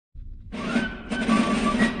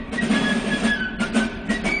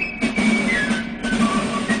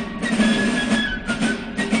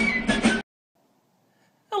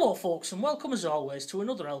folks, and welcome as always to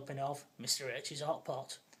another helping of Mr H's Hot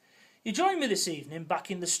Pot. You join me this evening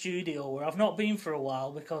back in the studio where I've not been for a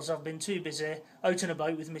while because I've been too busy out and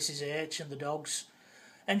about with Mrs H and the dogs,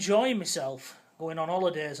 enjoying myself, going on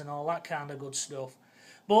holidays and all that kind of good stuff.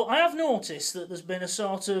 But I have noticed that there's been a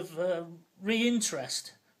sort of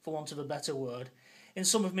re-interest, for want of a better word, in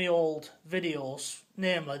some of my old videos,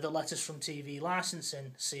 namely the Letters from TV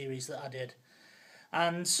licensing series that I did.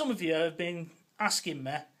 And some of you have been asking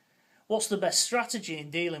me what's the best strategy in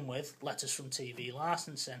dealing with letters from TV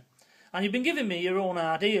licensing, and you've been giving me your own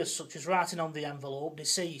ideas, such as writing on the envelope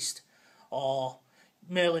deceased, or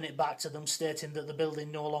mailing it back to them stating that the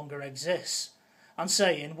building no longer exists, and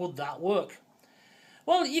saying would that work.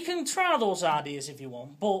 Well, you can try those ideas if you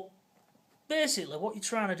want, but basically what you're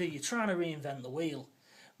trying to do, you're trying to reinvent the wheel.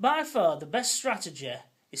 By far the best strategy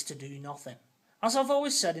is to do nothing. As I've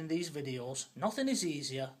always said in these videos, nothing is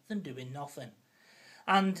easier than doing nothing.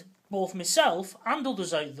 And both myself and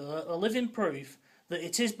others out there are living proof that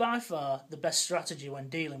it is by far the best strategy when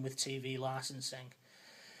dealing with TV licensing.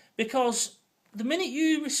 Because the minute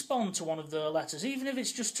you respond to one of their letters, even if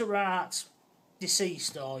it's just to write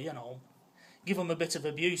deceased or, give them a bit of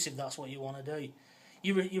abuse if that's what you want to do,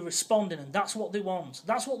 you're responding, and that's what they want.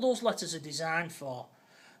 That's what those letters are designed for.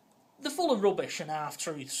 They're full of rubbish and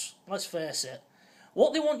half-truths, let's face it.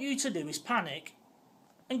 What they want you to do is panic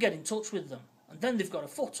and get in touch with them. And then they've got a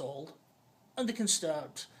foothold and they can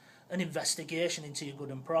start an investigation into you good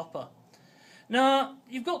and proper. Now,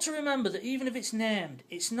 you've got to remember that even if it's named,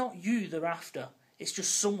 it's not you they're after. It's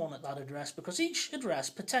just someone at that address, because each address,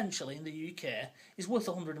 potentially in the UK, is worth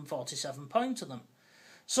 £147 to them.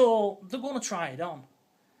 So they're going to try it on.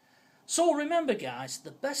 So remember guys,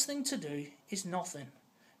 the best thing to do is nothing.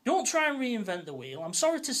 Don't try and reinvent the wheel. I'm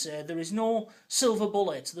sorry to say there is no silver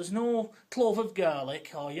bullet. There's no clove of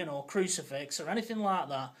garlic or, crucifix or anything like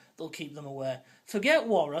that that'll keep them away. Forget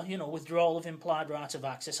WARA, withdrawal of implied right of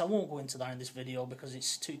access. I won't go into that in this video because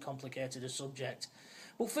it's too complicated a subject.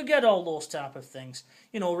 But forget all those type of things.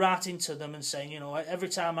 Writing to them and saying, every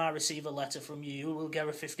time I receive a letter from you, we'll get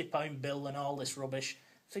a £50 bill and all this rubbish.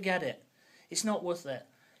 Forget it. It's not worth it.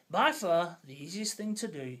 By far, the easiest thing to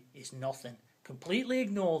do is nothing. Completely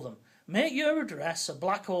ignore them. Make your address a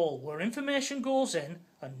black hole where information goes in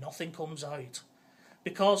and nothing comes out.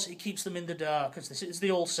 Because it keeps them in the dark, as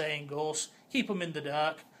the old saying goes, keep them in the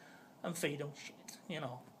dark and feed them shit,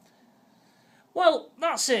 Well,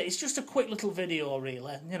 that's it. It's just a quick little video,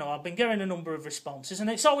 really. I've been getting a number of responses,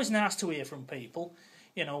 and it's always nice to hear from people.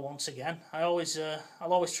 Once again, I'll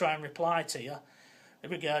always try and reply to you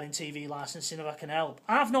regarding TV licensing if I can help.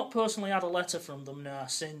 I've not personally had a letter from them now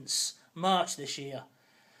since March this year.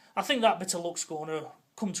 I think that bit of luck's going to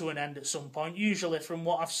come to an end at some point. Usually, from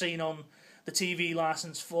what I've seen on the TV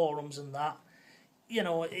licence forums and that,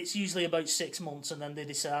 it's usually about 6 months, and then they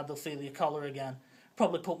decide they'll feel your collar again.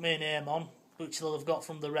 Probably put my name on, which they'll have got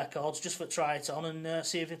from the records, just for try it on and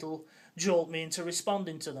see if it'll jolt me into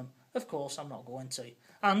responding to them. Of course, I'm not going to.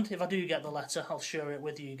 And if I do get the letter, I'll share it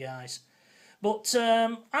with you guys. But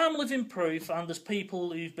I'm living proof, and there's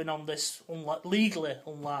people who've been on this legally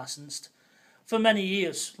unlicensed for many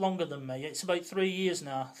years, longer than me. It's about 3 years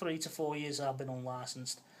now, 3 to 4 years I've been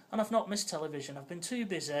unlicensed. And I've not missed television. I've been too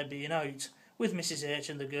busy being out with Mrs H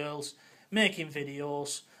and the girls, making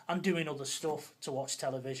videos and doing other stuff to watch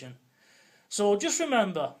television. So just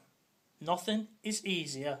remember, nothing is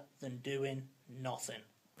easier than doing nothing.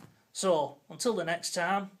 So, until the next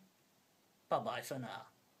time, bye-bye for now.